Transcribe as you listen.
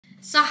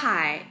So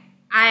hi,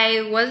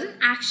 I wasn't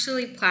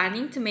actually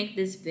planning to make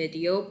this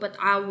video, but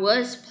I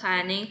was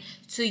planning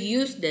to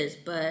use this,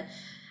 but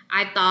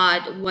I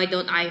thought, why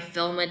don't I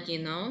film it,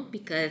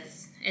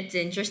 because it's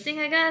interesting,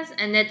 I guess,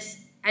 and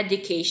it's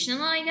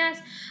educational, I guess.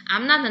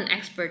 I'm not an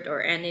expert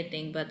or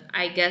anything, but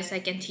I guess I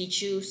can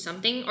teach you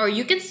something, or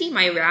you can see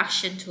my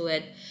reaction to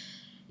it.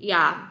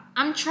 Yeah,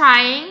 I'm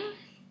trying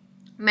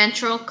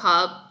menstrual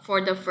cup for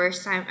the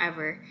first time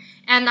ever,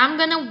 and I'm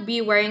gonna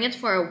be wearing it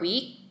for a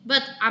week,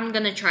 but I'm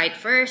gonna try it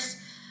first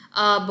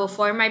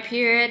before my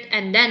period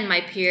and then my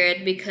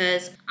period,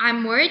 because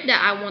I'm worried that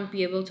I won't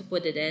be able to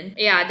put it in.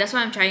 Yeah, that's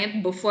why I'm trying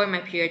it before my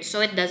period so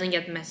it doesn't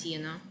get messy.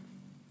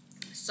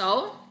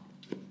 So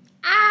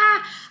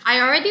I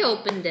already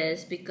opened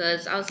this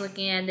because I was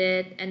looking at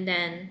it, and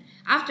then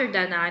after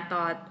that I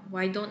thought,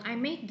 why don't I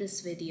make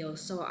this video?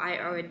 So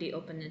I already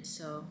opened it.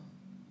 So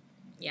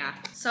yeah,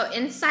 so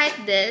inside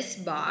this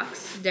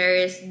box there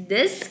is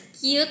this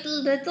cute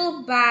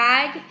little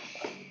bag.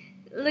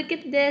 Look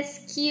at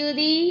this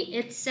cutie.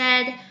 It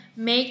said,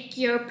 "Make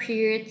your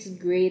periods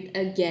great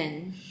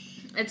again."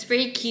 It's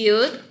pretty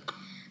cute.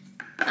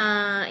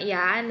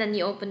 Yeah, and then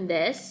you open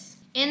this.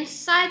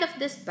 Inside of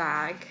this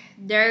bag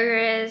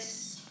there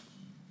is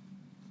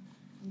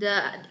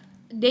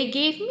they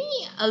gave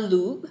me a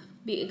lube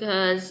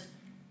because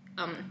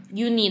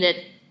you need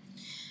it.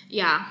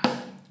 Yeah,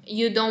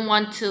 you don't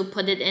want to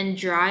put it in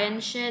dry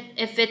and shit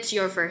if it's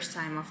your first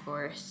time, of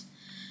course.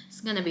 It's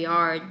gonna be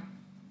hard.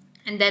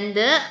 And then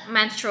the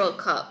menstrual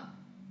cup.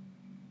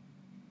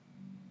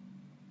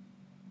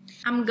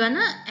 I'm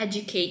gonna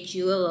educate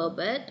you a little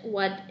bit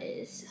what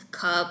is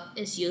cup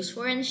is used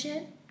for and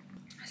shit.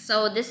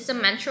 So this is a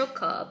menstrual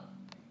cup.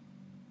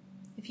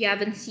 If you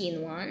haven't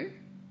seen one,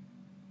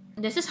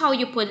 this is how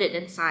you put it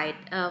inside.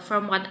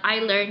 From what I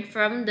learned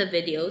from the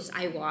videos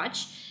I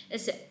watched,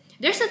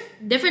 there's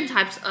different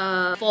types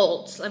of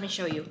folds. Let me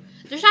show you.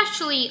 There's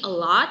actually a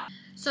lot.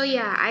 So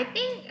yeah, I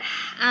think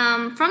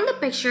from the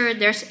picture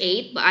there's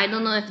 8, but I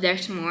don't know if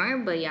there's more.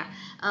 But yeah,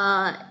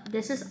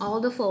 this is all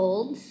the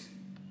folds.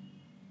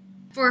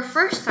 For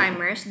first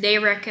timers, they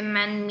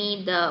recommend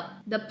me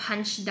the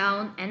punch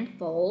down and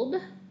fold.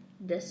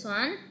 This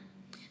one.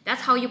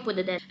 That's how you put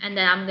it in. And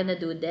then I'm gonna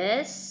do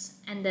this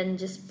and then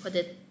just put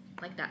it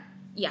like that.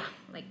 Yeah,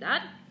 like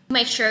that.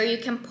 Make sure you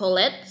can pull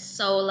it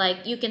so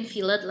like you can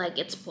feel it like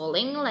it's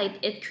pulling, like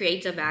it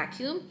creates a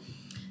vacuum.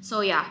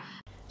 So yeah.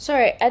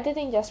 Sorry,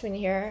 editing Jasmine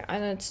here. I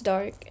know it's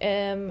dark.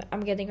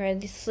 I'm getting ready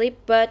to sleep,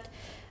 but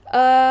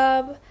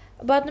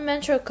about the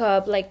menstrual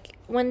cup, like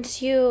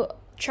once you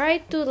try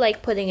to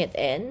like putting it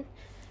in,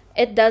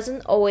 it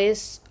doesn't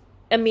always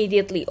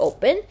immediately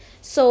open.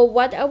 So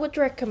what I would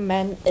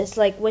recommend is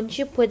like once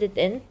you put it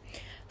in,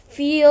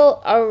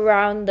 feel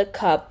around the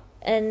cup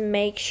and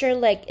make sure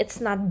like it's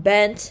not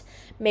bent.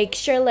 Make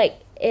sure like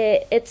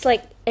it's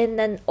like in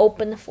an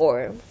open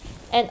form.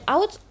 And I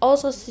would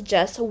also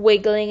suggest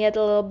wiggling it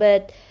a little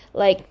bit,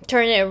 like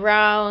turn it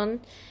around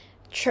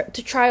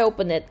to try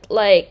open it.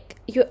 Like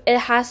it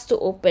has to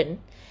open.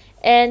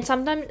 And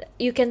sometimes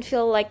you can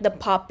feel like the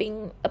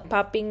popping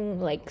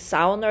like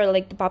sound, or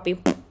like the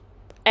popping.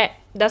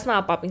 That's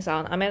not a popping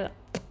sound. I mean,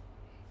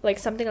 like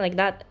something like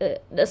that.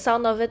 The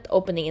sound of it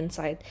opening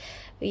inside.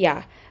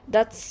 Yeah,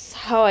 that's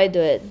how I do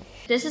it.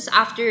 This is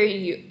after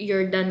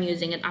you're done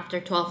using it,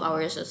 after 12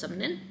 hours or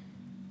something.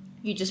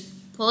 You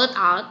just pull it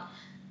out,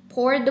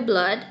 pour the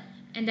blood,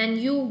 and then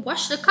you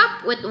wash the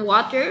cup with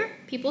water.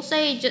 People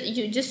say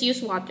you just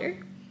use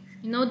water.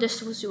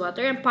 Just use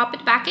water and pop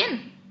it back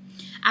in.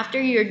 After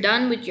you're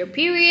done with your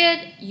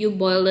period, you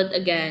boil it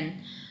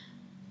again.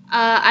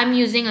 I'm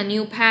using a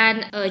new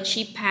pan, a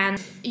cheap pan.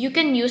 You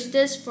can use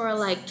this for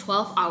like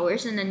 12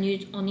 hours and then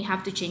you only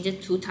have to change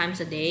it 2 times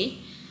a day,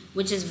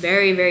 which is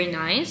very, very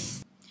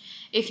nice.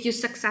 If you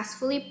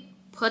successfully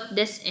put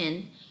this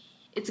in,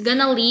 it's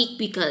gonna leak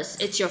because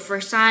it's your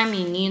first time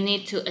and you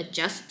need to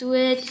adjust to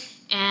it.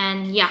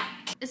 And yeah,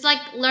 it's like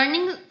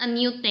learning a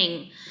new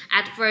thing.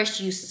 At first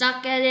you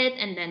suck at it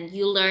and then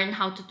you learn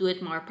how to do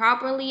it more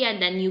properly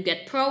and then you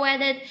get pro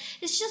at it.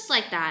 It's just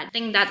like that. I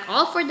think that's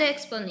all for the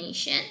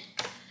explanation.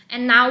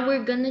 And now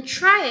we're gonna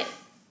try it.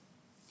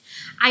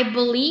 I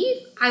believe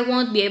I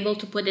won't be able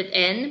to put it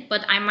in,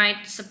 but I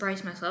might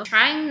surprise myself.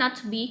 Trying not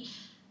to be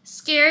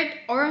scared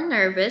or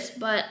nervous,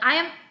 but I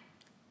am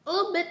a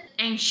little bit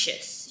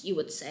anxious, you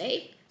would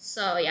say.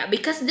 So yeah,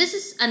 because this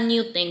is a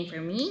new thing for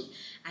me.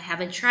 I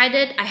haven't tried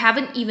it. I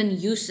haven't even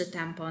used a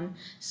tampon.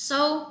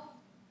 So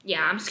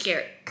yeah, I'm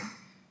scared.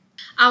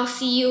 I'll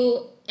see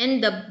you in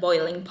the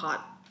boiling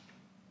pot.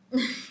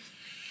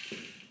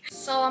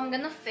 So I'm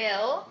gonna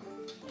fill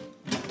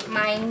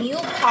my new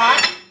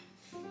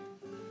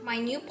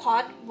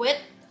pot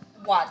with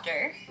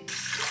water.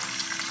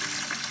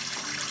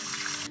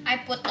 I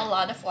put a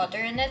lot of water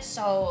in it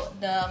so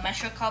the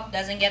menstrual cup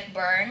doesn't get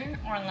burned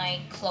or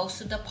like close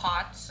to the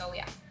pot. So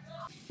yeah.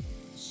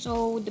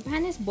 So the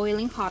pan is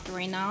boiling hot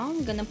right now.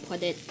 I'm gonna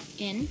put it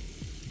in.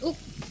 Oh,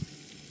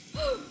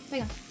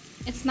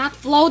 it's not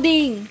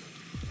floating.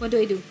 What do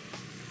I do?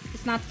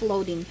 It's not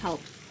floating.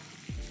 Help.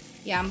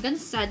 Yeah, I'm gonna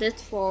set it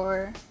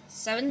for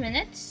 7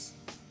 minutes.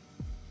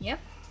 Yep.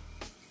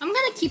 I'm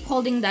gonna keep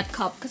holding that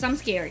cup because I'm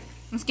scared.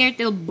 I'm scared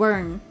it'll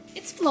burn.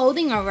 It's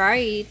floating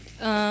alright.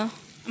 I'm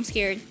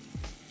scared.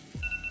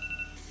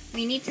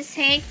 We need to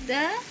take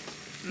the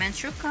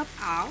menstrual cup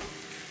out.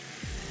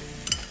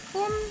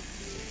 Boom.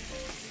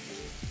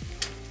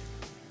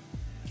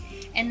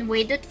 And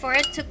waited for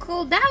it to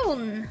cool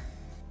down.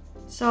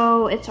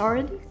 So it's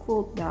already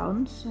cooled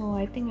down, so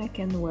I think I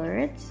can wear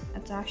it.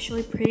 It's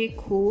actually pretty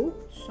cool,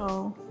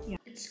 so yeah.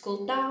 It's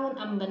cooled down.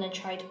 I'm gonna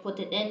try to put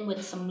it in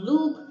with some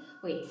lube.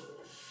 Wait.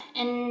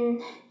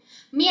 And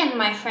me and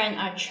my friend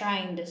are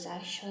trying this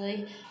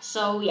actually.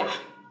 So yeah,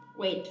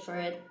 wait for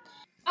it.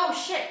 Oh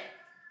shit!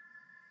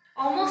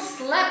 Almost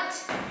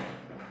slept.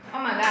 Oh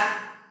my god.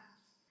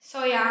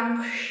 So yeah,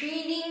 I'm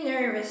pretty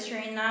nervous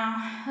right now.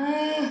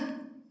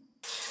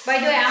 By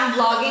the way, I'm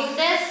vlogging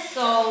this,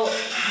 so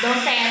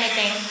don't say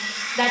anything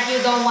that you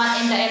don't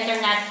want in the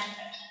internet.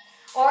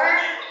 Or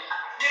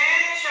do you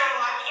use your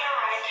left or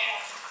right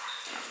hand?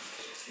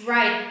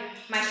 Right.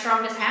 My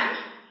strongest hand?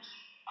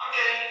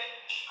 Okay.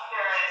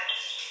 Okay,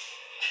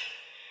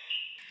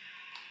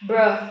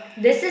 right. Bruh,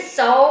 this is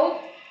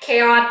so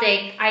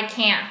chaotic. I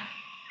can't.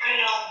 I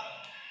know.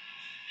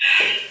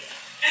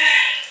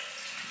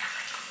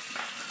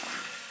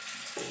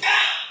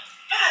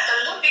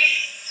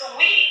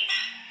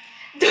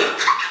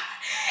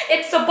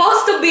 It's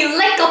supposed to be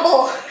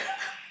lickable.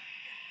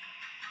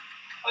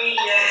 Oh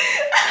yeah.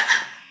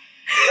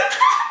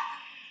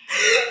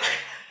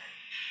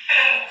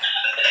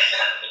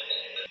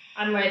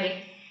 I'm ready.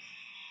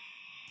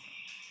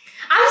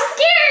 I'm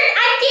scared.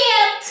 I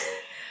can't.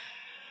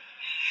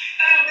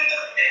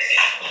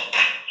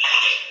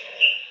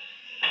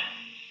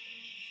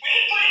 Are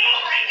you putting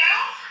it right now?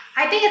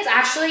 I think it's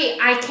actually,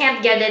 I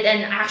can't get it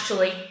in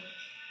actually.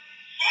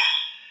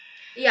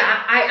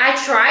 Yeah, I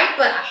tried,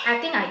 but I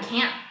think I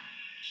can't.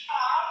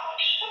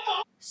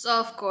 So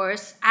of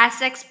course,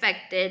 as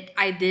expected,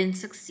 I didn't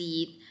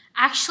succeed.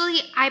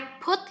 Actually, I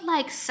put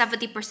like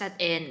 70%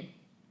 in.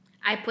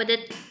 I put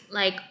it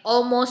like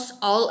almost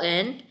all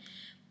in.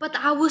 But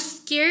I was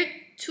scared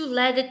to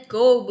let it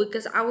go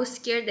because I was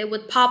scared it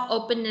would pop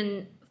open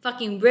and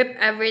fucking rip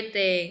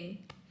everything.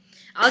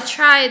 I'll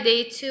try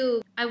day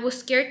 2. I was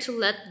scared to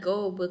let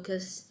go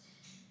because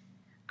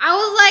I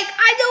was like,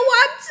 I don't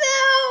want to!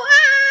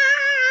 Ah!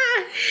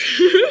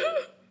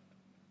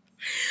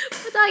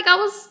 But like I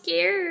was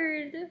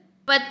scared.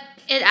 But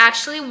it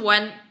actually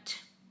went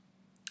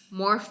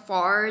more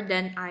far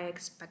than I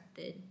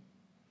expected.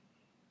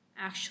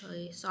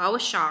 Actually, so I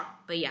was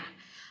shocked. But yeah,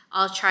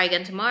 I'll try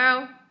again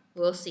tomorrow.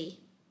 We'll see.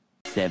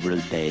 Several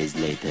days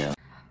later.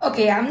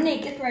 Okay, I'm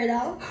naked right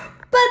now.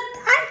 But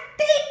I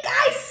think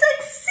I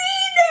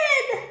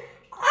succeeded!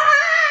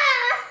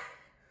 Ah!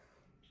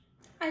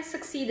 I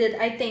succeeded,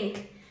 I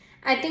think.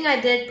 I think I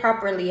did it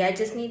properly. I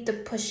just need to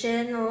push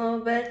in a little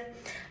bit.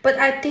 But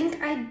I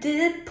think I did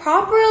it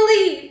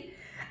properly.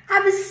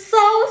 I'm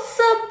so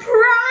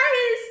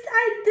surprised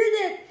I did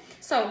it.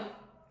 So,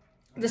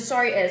 the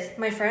story is,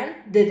 my friend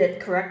did it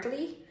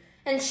correctly.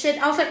 And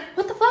shit, I was like,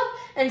 what the fuck?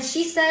 And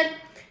she said,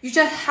 you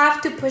just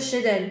have to push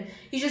it in.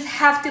 You just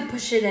have to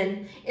push it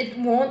in. It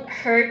won't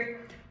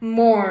hurt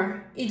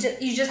more. You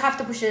just have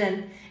to push it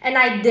in. And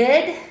I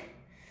did.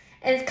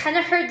 And it kind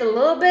of hurt a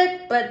little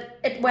bit, but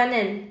it went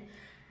in.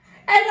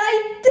 And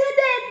I did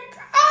it!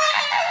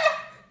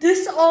 Ah!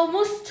 This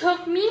almost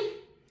took me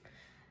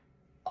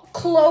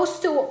close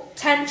to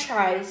 10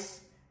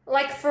 tries.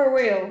 Like, for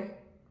real.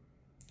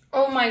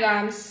 Oh my god,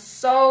 I'm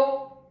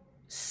so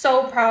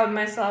proud of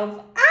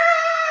myself. Ah!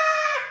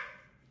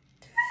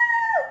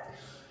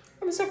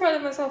 I'm so proud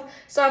of myself.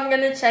 So I'm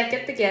gonna check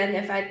it again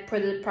if I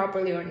put it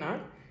properly or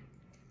not.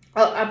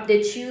 I'll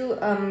update you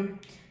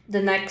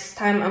the next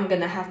time I'm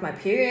gonna have my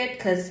period,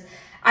 because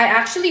I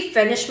actually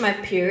finished my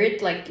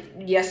period like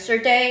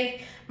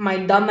yesterday. My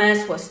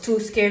dumbass was too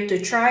scared to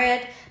try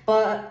it,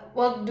 but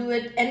we'll do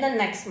it in the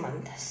next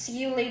month. See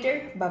you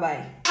later. Bye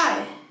bye.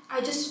 Hi,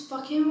 I just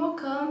fucking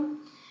woke up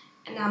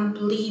and I'm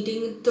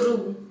bleeding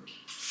through.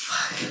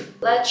 Fuck.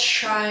 Let's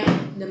try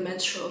the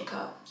menstrual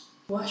cup.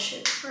 Wash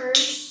it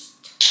first.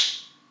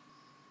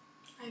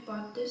 I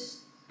bought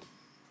this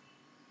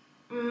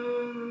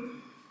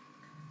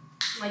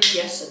like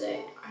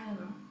yesterday. I don't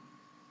know.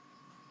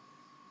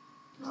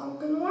 Now I'm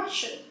gonna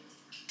wash it.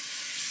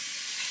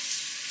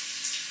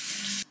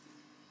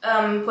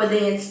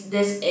 Putting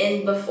this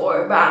in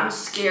before, but I'm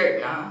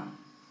scared now.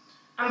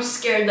 I'm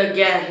scared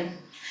again.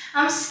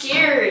 I'm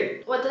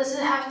scared. What does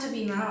it have to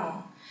be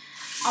now?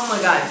 Oh my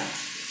god.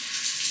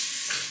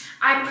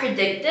 I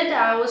predicted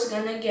that I was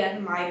gonna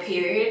get my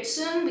period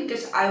soon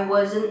because I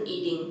wasn't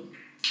eating.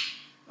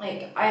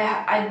 Like,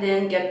 I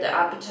didn't get the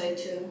appetite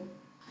to.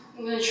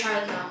 I'm gonna try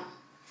it now.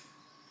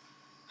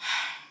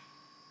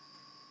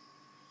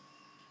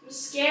 I'm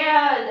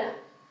scared.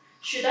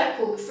 Should I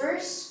poop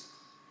first?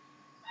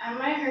 Am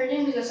I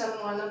hurting because I'm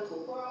on a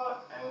poop or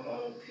I'm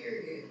on a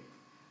period?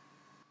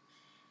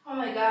 Oh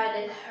my god,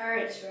 it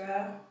hurts,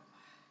 bro.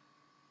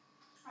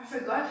 I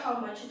forgot how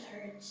much it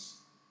hurts.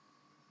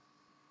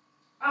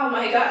 Oh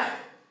my god.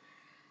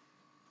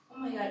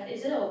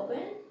 Is it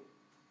open?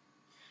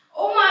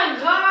 Oh my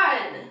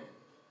god!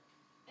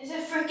 Is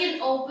it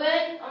freaking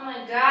open? Oh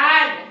my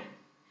god!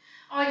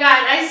 Oh my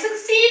god, I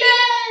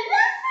succeeded!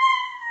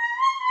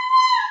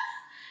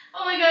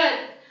 Oh my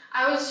god!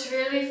 I was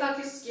really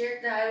fucking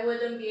scared that I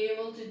wouldn't be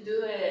able to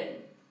do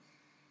it.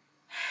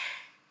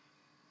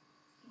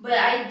 But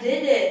I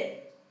did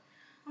it.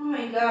 Oh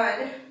my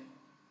god.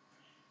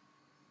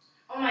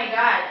 Oh my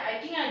god, I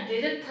think I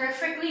did it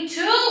perfectly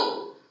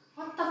too!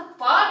 What the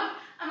fuck?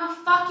 I'm a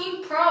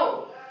fucking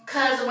pro!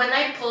 Cause when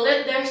I pull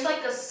it, there's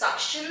like a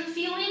suction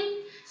feeling.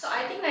 So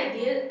I think I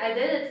did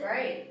it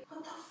right.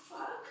 What the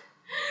fuck?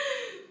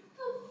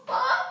 The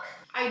fuck?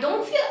 I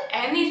don't feel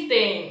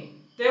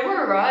anything. They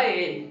were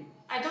right.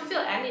 I don't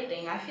feel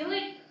anything. I feel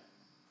like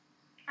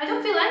I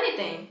don't feel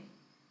anything.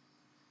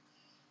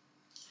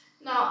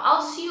 Now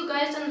I'll see you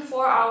guys in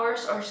 4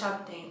 hours or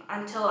something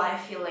until I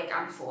feel like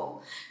I'm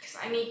full. Cause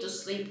I need to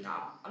sleep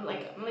now. I'm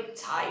like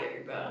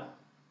tired, bro.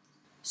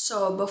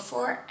 So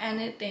before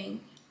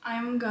anything,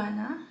 I'm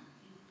gonna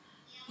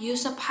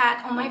use a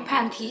pad on my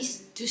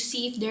panties to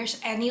see if there's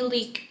any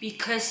leak,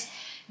 because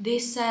they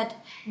said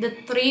the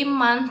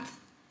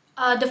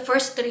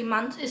first 3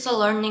 months is a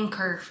learning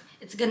curve.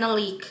 It's gonna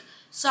leak.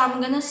 So I'm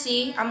gonna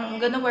see. I'm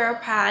gonna wear a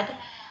pad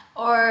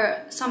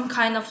or some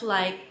kind of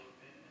like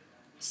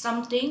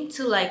something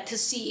to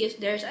see if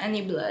there's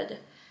any blood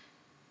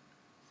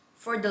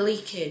for the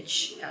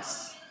leakage.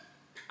 Yes.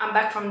 I'm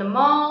back from the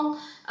mall.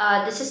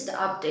 This is the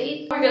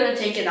update. We're gonna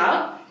take it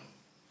out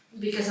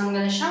because I'm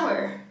gonna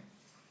shower.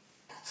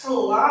 That's a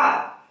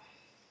lot.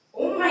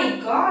 Oh my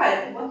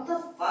god, what the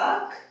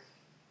fuck?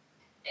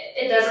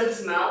 It doesn't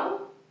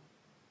smell.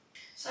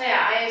 So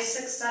yeah, I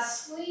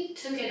successfully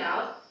took it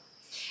out.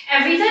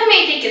 Every time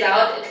I take it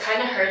out, it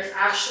kind of hurts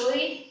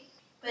actually.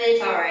 But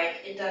it's alright,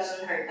 it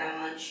doesn't hurt that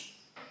much.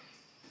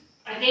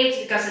 I think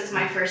it's because it's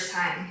my first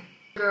time.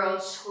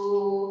 Girls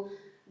who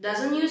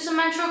doesn't use a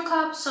menstrual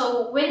cup,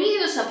 so when you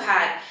use a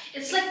pad,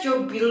 it's like you're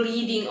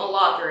bleeding a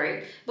lot,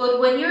 right? But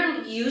when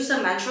you use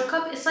a menstrual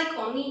cup, it's like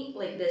only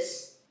like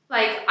this.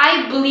 Like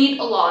I bleed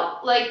a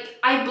lot, like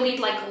I bleed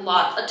like a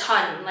lot, a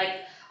ton, like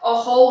a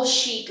whole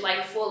sheet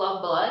like full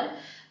of blood.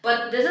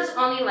 But this is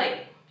only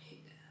like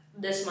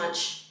this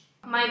much.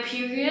 My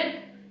period,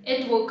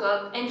 it woke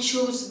up and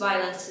chose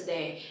violence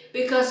today.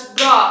 Because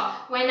bruh,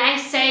 when I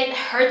say it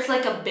hurts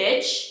like a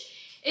bitch,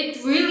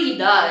 it really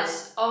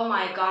does. Oh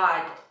my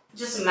god.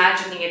 Just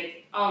imagining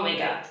it, oh my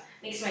god,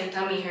 makes my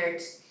tummy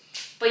hurts.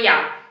 But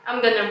yeah, I'm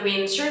gonna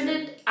reinsert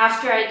it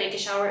after I take a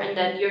shower, and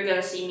then you're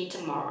gonna see me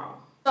tomorrow.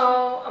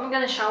 So I'm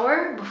gonna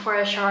shower. Before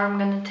I shower, I'm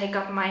gonna take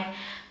up my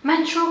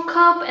menstrual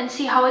cup and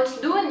see how it's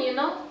doing, you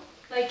know,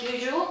 like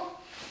usual.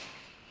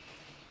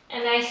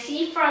 And I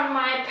see from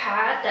my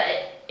pad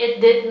that it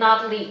did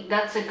not leak.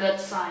 That's a good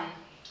sign.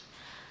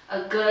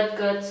 A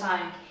good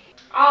sign.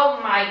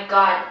 Oh my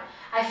god.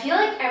 I feel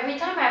like every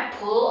time I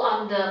pull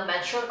on the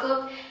menstrual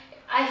cup,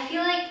 I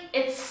feel like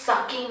it's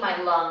sucking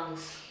my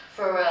lungs.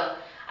 For real.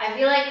 I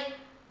feel like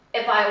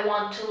if I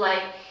want to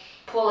like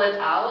pull it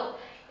out,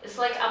 it's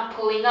like I'm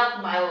pulling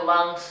out my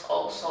lungs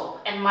also.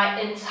 And my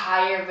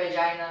entire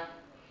vagina.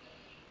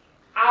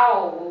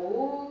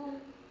 Ow.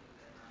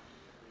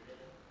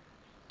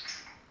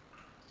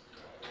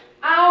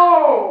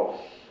 Ow!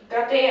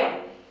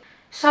 Goddamn.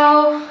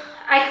 So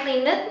I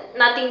cleaned it,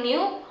 nothing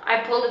new.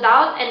 I pulled it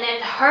out and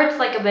it hurts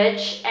like a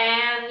bitch,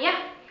 and yeah,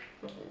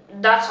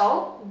 that's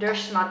all.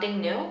 There's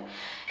nothing new.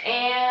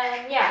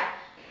 And yeah,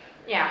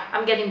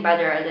 I'm getting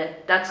better at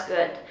it. That's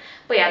good.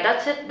 But yeah,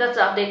 that's it. That's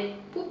the update.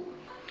 Boop.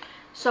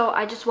 So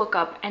I just woke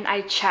up and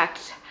I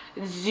checked.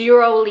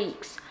 0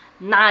 leaks.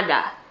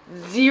 Nada.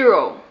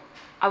 0.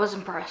 I was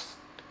impressed.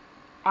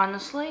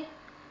 Honestly.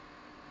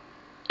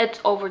 It's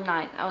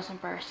overnight. I was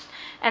impressed.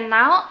 And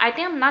now I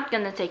think I'm not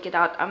gonna take it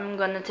out. I'm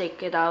gonna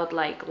take it out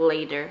like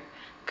later,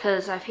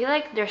 because I feel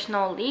like there's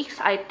no leaks.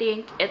 I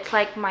think it's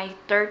like my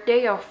 3rd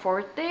day or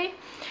 4th day.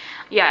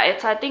 Yeah,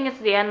 I think it's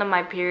the end of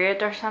my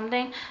period or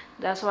something.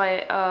 That's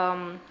why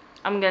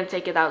I'm gonna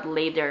take it out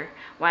later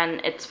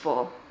when it's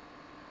full,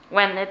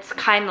 when it's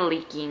kind of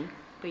leaking.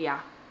 But yeah,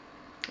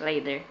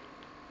 later.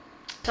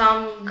 So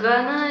I'm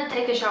gonna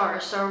take a shower,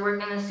 so we're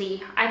gonna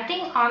see. I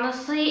think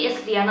honestly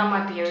it's the end of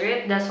my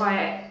period. That's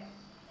why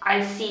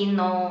I see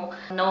no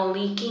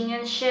leaking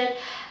and shit.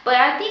 But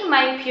I think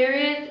my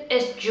period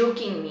is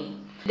juking me.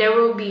 There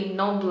will be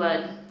no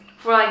blood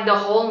for like the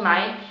whole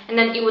night, and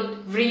then it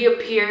would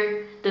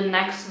reappear the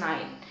next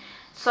night.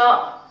 So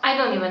I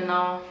don't even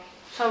know.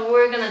 So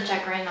we're gonna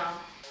check right now.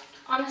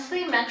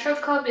 Honestly, menstrual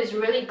cup is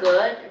really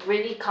good,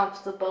 really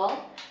comfortable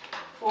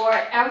for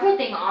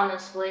everything,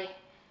 honestly.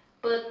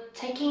 But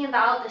taking it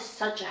out is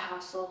such a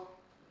hassle.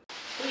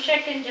 Wish I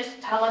can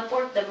just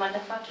teleport the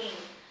motherfucking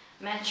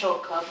menstrual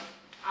cup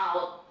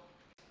out.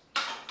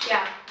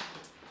 Yeah,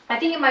 I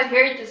think my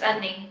period is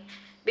ending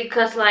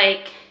because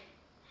like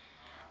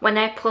when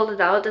I pulled it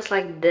out, it's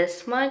like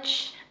this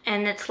much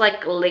and it's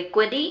like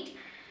liquidy.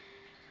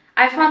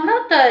 I found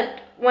out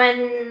that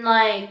when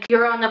like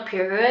you're on a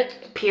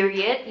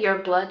period, your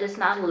blood is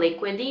not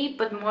liquidy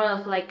but more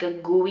of like a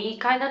gooey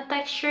kind of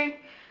texture.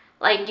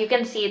 Like you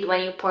can see it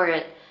when you pour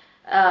it.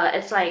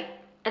 It's like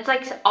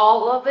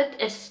all of it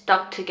is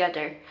stuck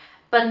together.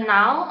 But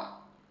now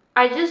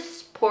I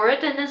just pour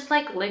it and it's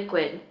like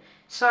liquid.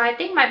 So I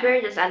think my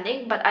period is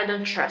ending, but I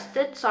don't trust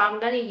it. So I'm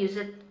gonna use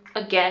it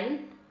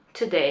again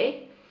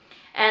today.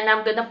 And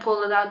I'm gonna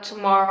pull it out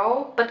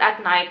tomorrow, but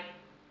at night.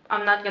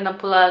 I'm not gonna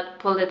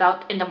pull it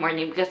out in the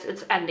morning because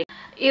it's ending.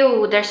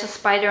 Ew, there's a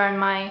spider on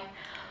my...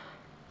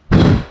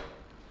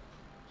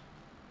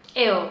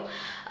 Ew.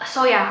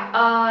 So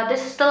yeah,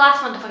 this is the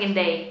last motherfucking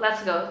day.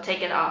 Let's go,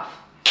 take it off.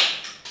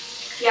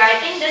 Yeah, I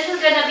think this is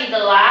gonna be the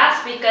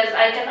last because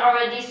I can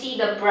already see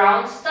the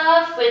brown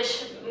stuff,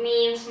 which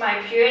means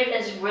my period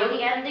is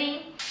really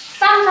ending.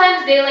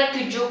 Sometimes they like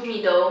to juke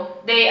me though.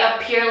 They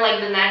appear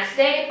like the next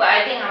day, but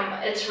I think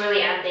it's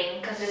really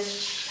ending because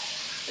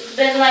it's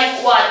been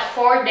like what,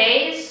 4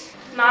 days?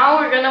 Now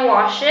we're gonna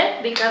wash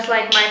it because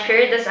like my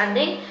period is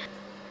ending.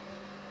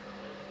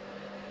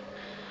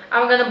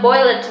 I'm gonna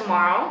boil it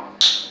tomorrow.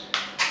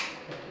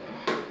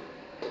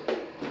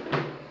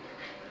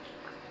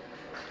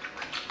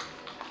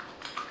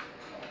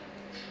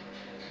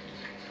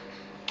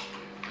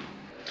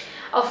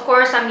 Of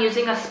course, I'm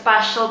using a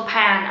special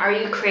pan. Are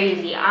you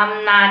crazy?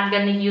 I'm not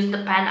gonna use the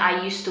pan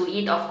I used to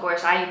eat, of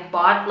course. I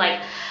bought like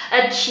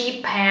a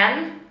cheap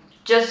pan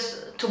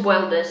just to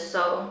boil this,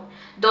 so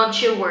don't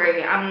you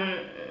worry.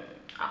 I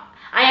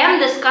am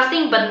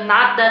disgusting, but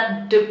not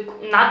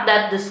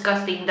that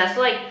disgusting. That's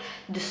like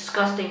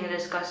disgusting.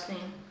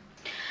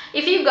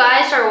 If you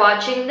guys are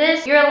watching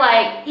this, you're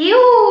like,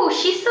 ew,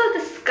 she's so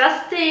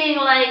disgusting,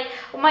 like,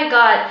 oh my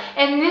god.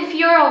 And if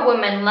you're a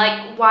woman,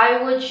 like,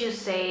 why would you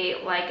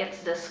say like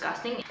it's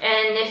disgusting?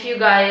 And if you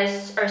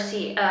guys are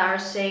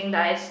saying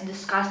that it's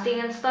disgusting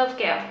and stuff,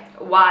 yeah,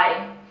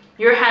 why?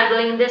 You're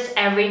handling this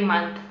every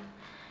month.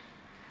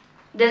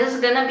 This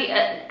is gonna be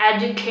an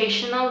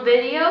educational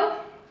video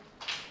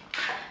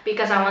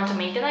because I want to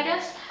make it, I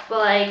guess. But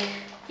like,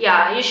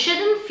 yeah, you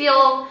shouldn't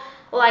feel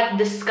like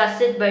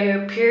disgusted by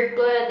your period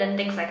blood and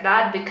things like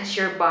that because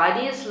your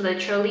body is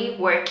literally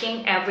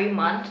working every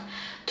month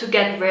to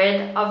get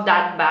rid of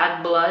that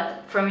bad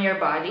blood from your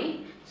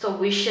body. So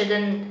we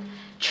shouldn't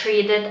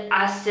treat it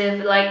as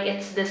if like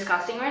it's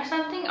disgusting or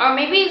something. Or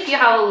maybe if you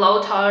have a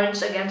low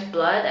tolerance against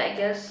blood, I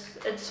guess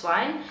it's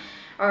fine.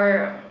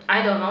 Or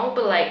I don't know,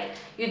 but like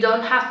you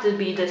don't have to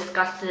be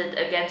disgusted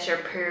against your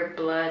period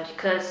blood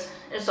because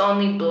it's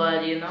only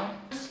blood, you know.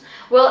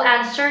 We'll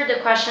answer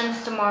the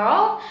questions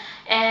tomorrow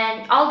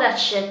and all that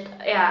shit.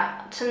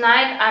 Yeah,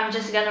 tonight I'm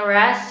just gonna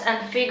rest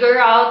and figure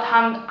out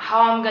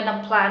how I'm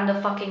gonna plan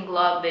the fucking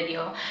glove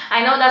video.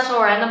 I know that's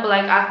so random, but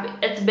like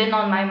it's been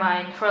on my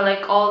mind for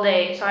like all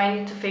day, so I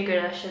need to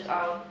figure that shit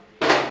out.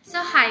 So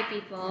hi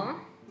people,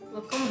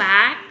 welcome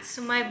back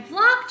to my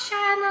vlog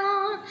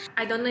channel.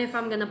 I don't know if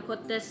I'm gonna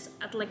put this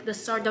at like the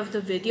start of the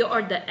video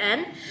or the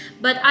end,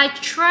 but I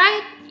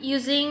tried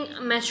using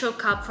a menstrual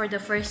cup for the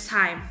first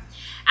time.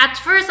 At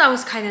first, I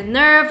was kind of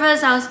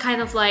nervous. I was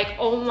kind of like,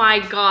 oh my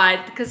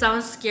god, because I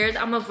was scared.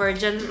 I'm a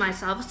virgin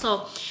myself,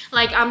 so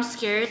like I'm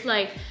scared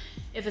like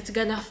if it's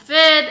gonna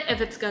fit, if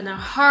it's gonna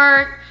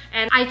hurt.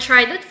 And I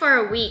tried it for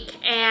a week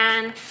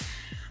and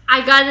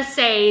I gotta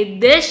say,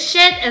 this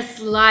shit is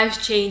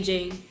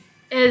life-changing.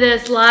 It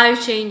is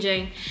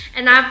life-changing.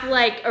 And I've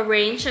like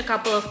arranged a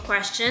couple of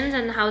questions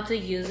on how to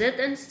use it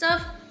and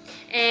stuff,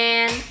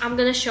 and I'm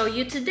gonna show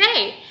you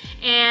today.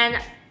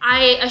 And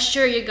I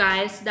assure you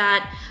guys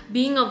that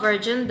being a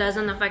virgin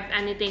doesn't affect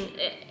anything.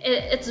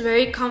 It's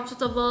very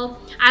comfortable.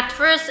 At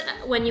first,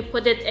 when you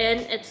put it in,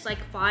 it's like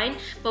fine,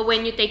 but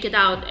when you take it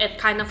out, it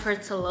kind of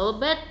hurts a little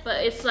bit.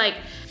 But it's like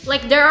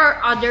there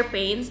are other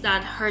pains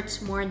that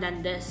hurts more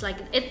than this. Like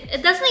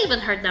it doesn't even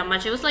hurt that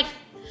much. It's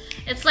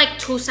like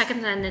 2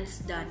 seconds and it's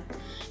done.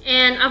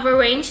 And I've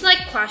arranged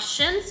like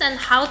questions and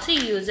how to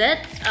use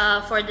it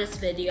for this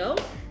video.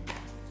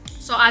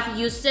 So I've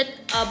used it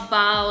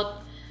about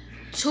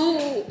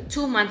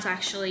two months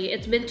actually.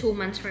 It's been 2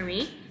 months for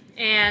me,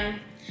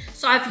 and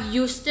so I've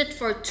used it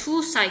for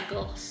 2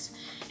 cycles.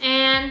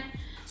 And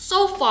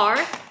so far,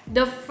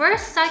 the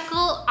first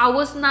cycle I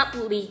was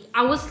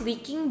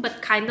leaking,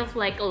 but kind of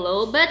like a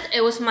little bit.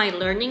 It was my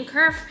learning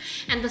curve.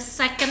 And the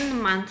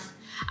second month,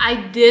 I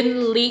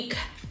didn't leak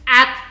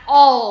at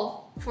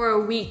all for a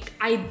week.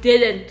 I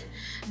didn't.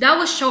 That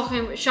was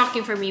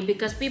shocking for me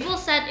because people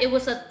said it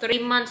was a 3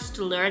 months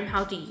to learn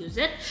how to use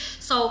it.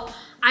 So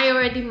I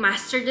already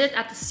mastered it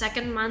at the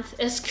second month.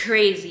 It's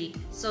crazy.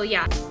 So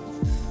yeah.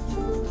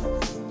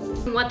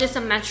 What is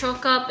a menstrual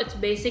cup? It's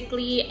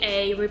basically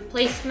a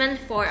replacement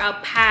for a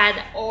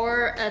pad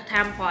or a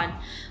tampon.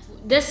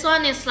 This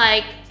one is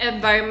like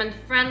environment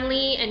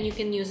friendly and you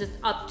can use it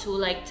up to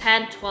like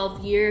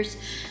 10-12 years.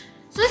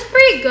 So it's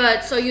pretty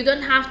good. So you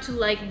don't have to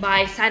like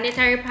buy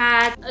sanitary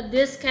pads.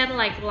 This can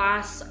like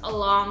last a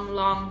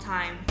long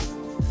time.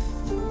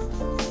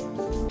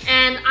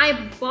 And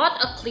I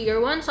bought a clear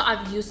one, so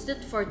I've used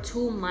it for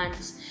 2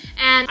 months.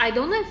 And I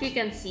don't know if you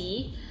can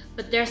see,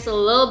 but there's a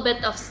little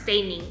bit of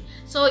staining.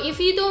 So if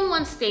you don't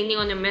want staining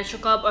on your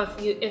menstrual cup, or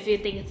if you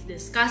think it's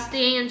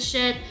disgusting and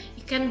shit,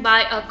 you can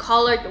buy a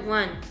colored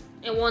one.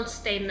 it won't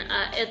stain,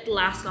 it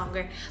lasts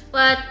longer.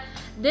 But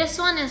this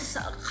one is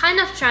kind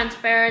of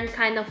transparent,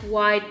 kind of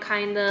white,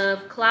 kind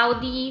of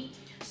cloudy.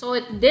 So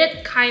it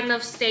did kind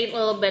of stain a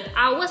little bit.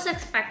 I was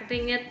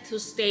expecting it to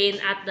stain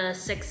at the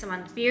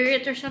 6-month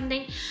period or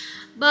something.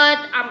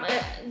 But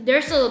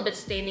there's a little bit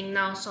staining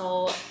now,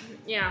 so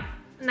yeah.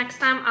 Next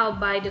time I'll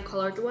buy the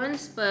colored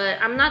ones, but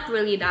I'm not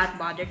really that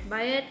bothered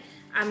by it.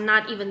 I'm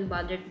not even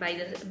bothered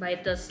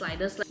by the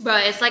sliders.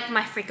 But it's like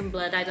my freaking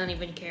blood, I don't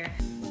even care.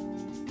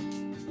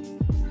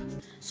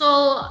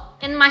 So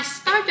in my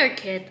starter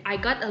kit, I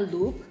got a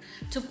loop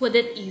to put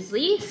it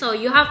easily. So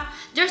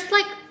there's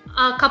like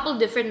a couple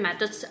different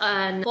methods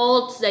and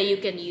folds that you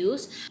can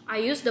use. I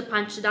use the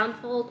punch down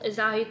fold, is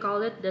that how you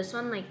call it? This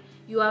one, like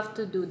you have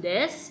to do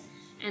this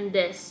and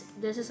this.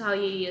 This is how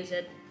you use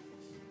it.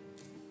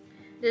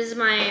 This is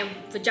my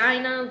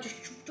vagina,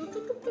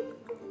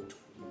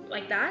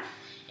 like that.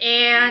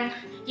 And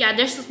yeah,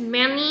 there's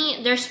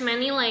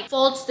many like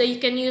folds that you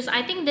can use.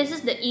 I think this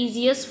is the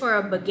easiest for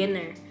a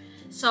beginner.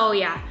 So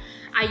yeah,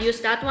 I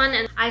used that one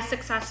and I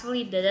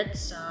successfully did it.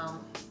 So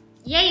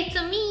yay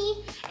to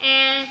me!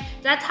 And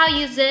that's how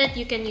you use it.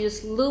 You can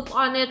use loop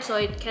on it so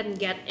it can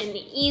get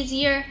any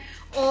easier.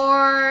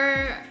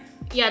 Or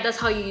yeah, that's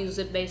how you use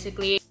it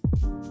basically.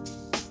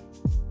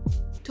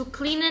 To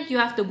clean it, you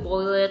have to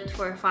boil it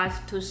for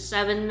 5 to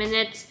 7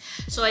 minutes,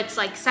 so it's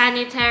like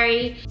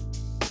sanitary.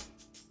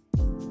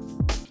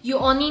 You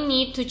only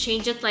need to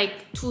change it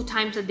like 2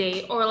 times a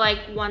day or like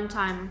 1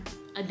 time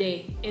a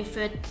day if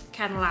it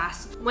can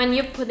last. When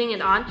you're putting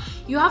it on,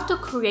 you have to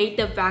create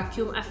the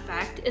vacuum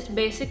effect. It's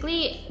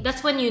basically,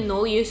 that's when you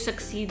know you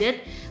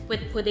succeeded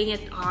with putting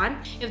it on.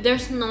 If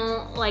there's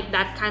no like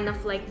that kind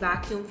of like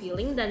vacuum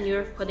feeling, then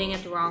you're putting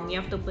it wrong. You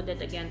have to put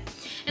it again.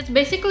 It's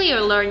basically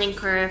your learning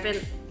curve,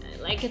 and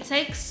like it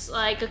takes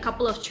like a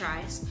couple of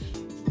tries.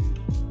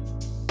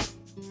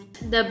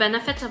 The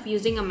benefits of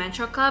using a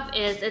menstrual cup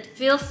is it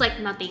feels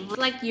like nothing.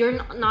 Like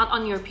you're not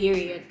on your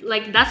period.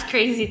 Like that's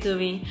crazy to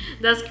me.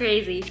 That's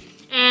crazy.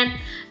 And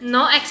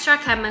no extra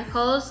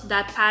chemicals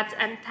that pads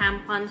and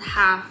tampons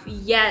have.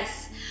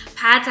 Yes,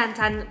 pads and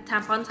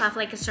tampons have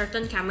like a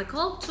certain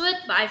chemical to it,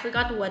 but I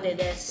forgot what it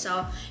is.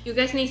 So you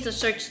guys need to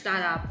search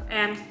that up.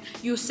 And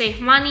you save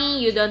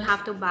money. You don't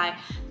have to buy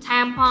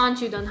tampons.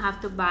 You don't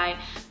have to buy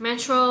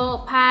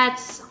menstrual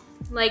pads.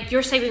 Like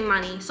you're saving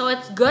money. So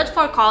it's good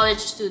for college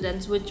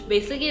students, which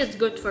basically it's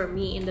good for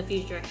me in the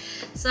future.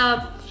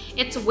 So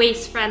it's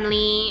waste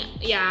friendly.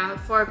 Yeah,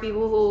 for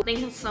people who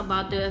think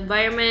about the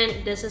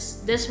environment,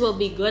 this will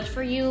be good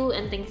for you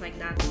and things like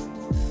that.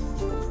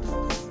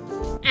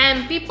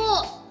 And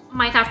people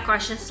might have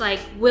questions like,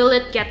 will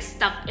it get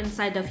stuck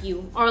inside of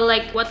you? Or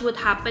like, what would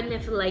happen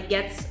if it like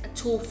gets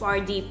too far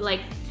deep?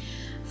 Like,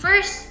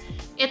 first,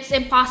 it's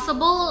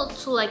impossible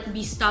to like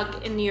be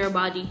stuck in your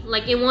body.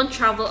 Like it won't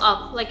travel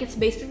up. Like it's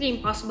basically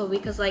impossible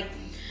because like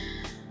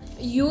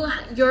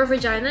your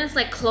vagina is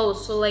like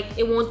closed, so like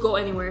it won't go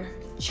anywhere.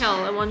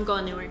 Chill, it won't go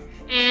anywhere.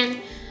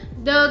 And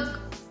the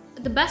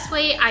best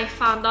way I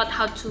found out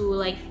how to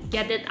like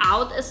get it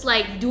out is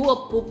like do a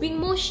pooping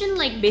motion.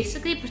 Like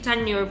basically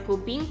pretend you're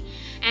pooping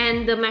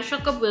and the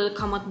menstrual cup will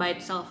come out by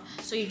itself.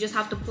 So you just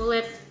have to pull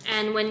it,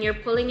 and when you're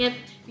pulling it,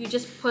 you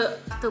just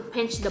have to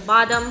pinch the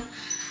bottom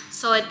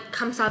so it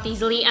comes out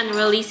easily and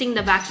releasing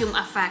the vacuum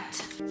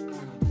effect.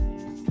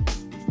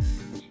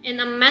 In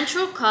a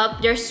menstrual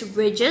cup, there's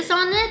ridges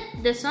on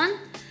it. This one,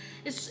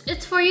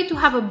 it's for you to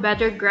have a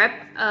better grip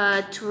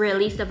to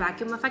release the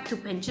vacuum effect, to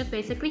pinch it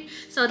basically.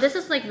 So this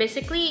is like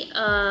basically,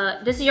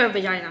 this is your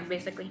vagina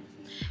basically.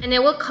 And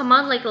it will come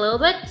out like a little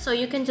bit, so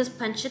you can just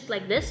punch it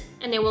like this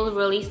and it will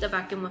release the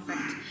vacuum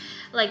effect.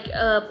 Like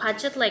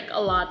punch it like a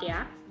lot,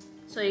 yeah?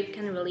 So you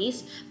can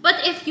release. But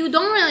if you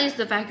don't release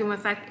the vacuum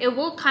effect, it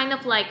will kind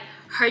of like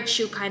hurt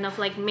you, kind of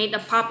like made a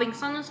popping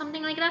sound or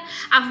something like that.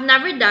 I've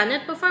never done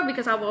it before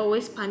because I've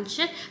always punched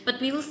it, but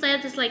people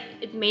said it's like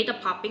it made a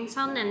popping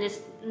sound and it's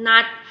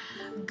not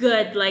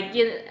good. Like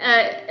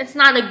it's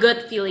not a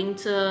good feeling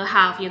to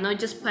have, you know.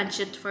 Just punch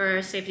it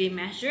for safety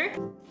measure.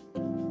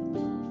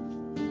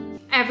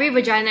 Every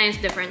vagina is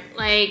different.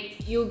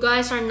 Like you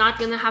guys are not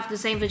gonna have the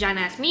same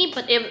vagina as me,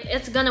 but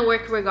it's gonna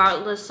work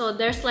regardless. So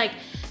there's like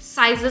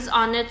sizes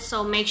on it,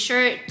 so make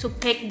sure to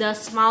pick the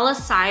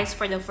smallest size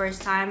for the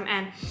first time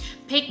and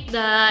pick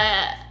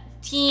the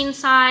teen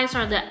size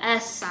or the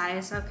S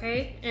size,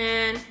 okay?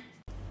 And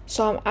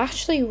so I'm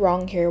actually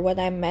wrong here. What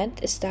I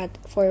meant is that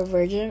for a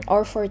virgin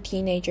or for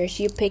teenagers,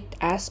 you picked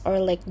S or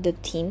like the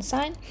teen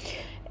sign.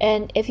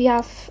 And if you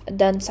have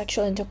done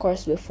sexual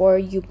intercourse before,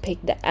 you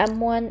pick the M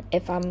one,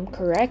 if I'm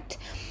correct.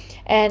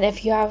 And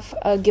if you have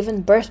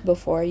given birth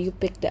before, you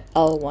pick the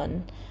L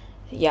one.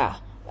 Yeah.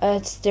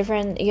 It's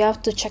different. You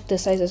have to check the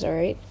sizes,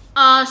 alright?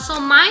 So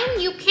mine,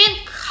 you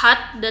can't cut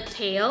the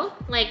tail.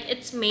 Like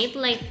it's made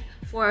like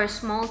for a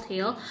small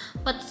tail,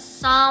 but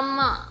some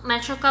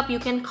menstrual cup you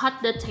can cut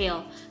the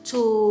tail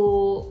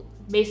to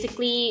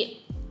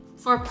basically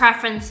for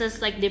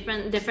preferences. Like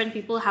different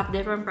people have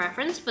different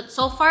preference, but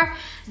so far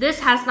this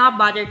has not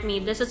bothered me.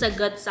 This is a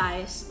good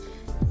size.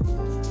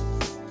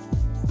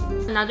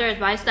 Another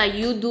advice that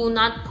you do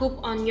not poop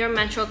on your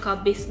menstrual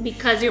cup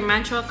because your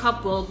menstrual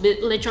cup will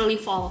literally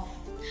fall.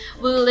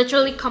 Will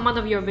literally come out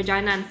of your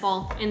vagina and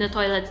fall in the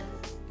toilet.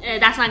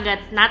 That's not good,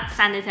 not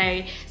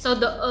sanitary. So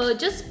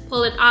just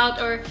pull it out.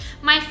 Or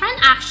my friend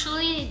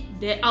actually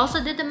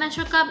also did the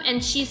menstrual cup,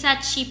 and she said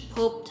she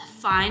pooped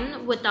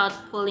fine without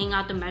pulling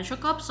out the menstrual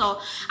cup. So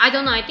I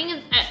don't know, I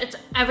think it's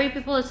every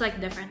people is like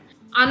different.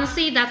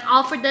 Honestly, that's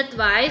all for the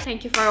advice.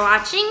 Thank you for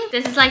watching.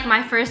 This is like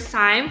my first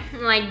time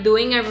like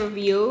doing a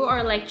review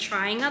or like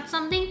trying out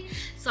something.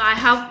 So I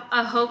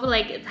hope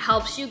like it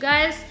helps you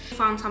guys. If you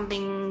found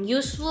something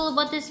useful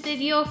about this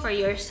video for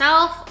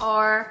yourself,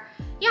 or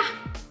yeah.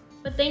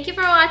 But thank you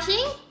for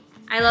watching.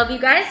 I love you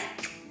guys.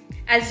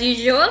 As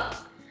usual,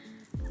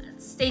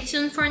 stay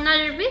tuned for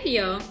another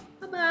video.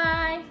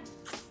 Bye-bye.